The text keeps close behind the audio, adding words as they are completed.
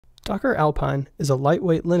Docker Alpine is a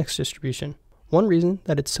lightweight Linux distribution. One reason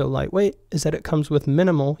that it's so lightweight is that it comes with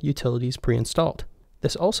minimal utilities pre-installed.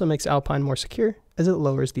 This also makes Alpine more secure as it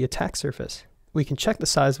lowers the attack surface. We can check the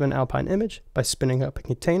size of an Alpine image by spinning up a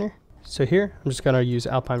container. So here, I'm just going to use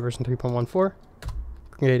Alpine version 3.14,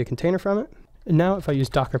 create a container from it. And now if I use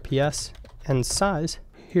Docker PS and size,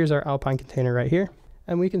 here's our Alpine container right here.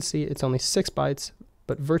 And we can see it's only 6 bytes,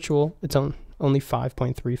 but virtual, it's only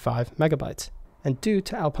 5.35 megabytes. And due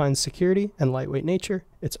to Alpine's security and lightweight nature,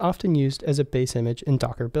 it's often used as a base image in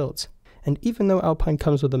Docker builds. And even though Alpine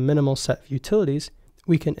comes with a minimal set of utilities,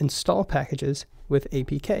 we can install packages with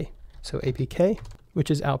APK. So APK, which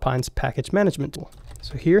is Alpine's package management tool.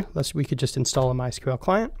 So here, we could just install a MySQL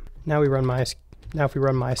client. Now if we run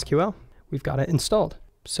MySQL, we've got it installed.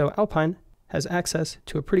 So Alpine has access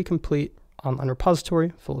to a pretty complete online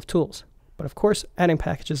repository full of tools. But of course, adding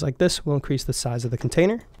packages like this will increase the size of the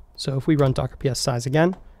container. So if we run Docker PS size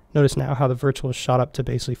again, notice now how the virtual is shot up to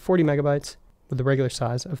basically 40 megabytes with the regular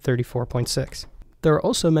size of 34.6. There are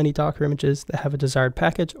also many Docker images that have a desired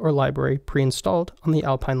package or library pre-installed on the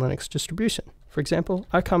Alpine Linux distribution. For example,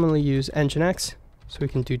 I commonly use Nginx, so we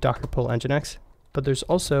can do docker pull Nginx, but there's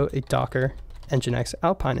also a Docker Nginx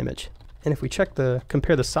Alpine image. And if we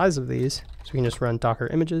compare the size of these, so we can just run Docker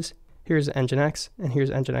images, here's Nginx and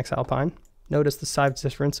here's Nginx Alpine. Notice the size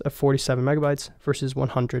difference of 47 megabytes versus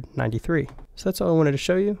 193. So that's all I wanted to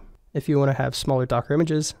show you. If you want to have smaller Docker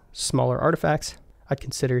images, smaller artifacts, I'd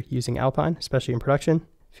consider using Alpine, especially in production.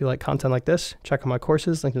 If you like content like this, check out my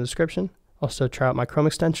courses, link in the description. Also try out my Chrome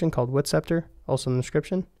extension called WittCode, also in the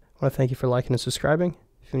description. I want to thank you for liking and subscribing. If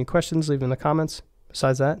you have any questions, leave them in the comments.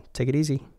 Besides that, take it easy.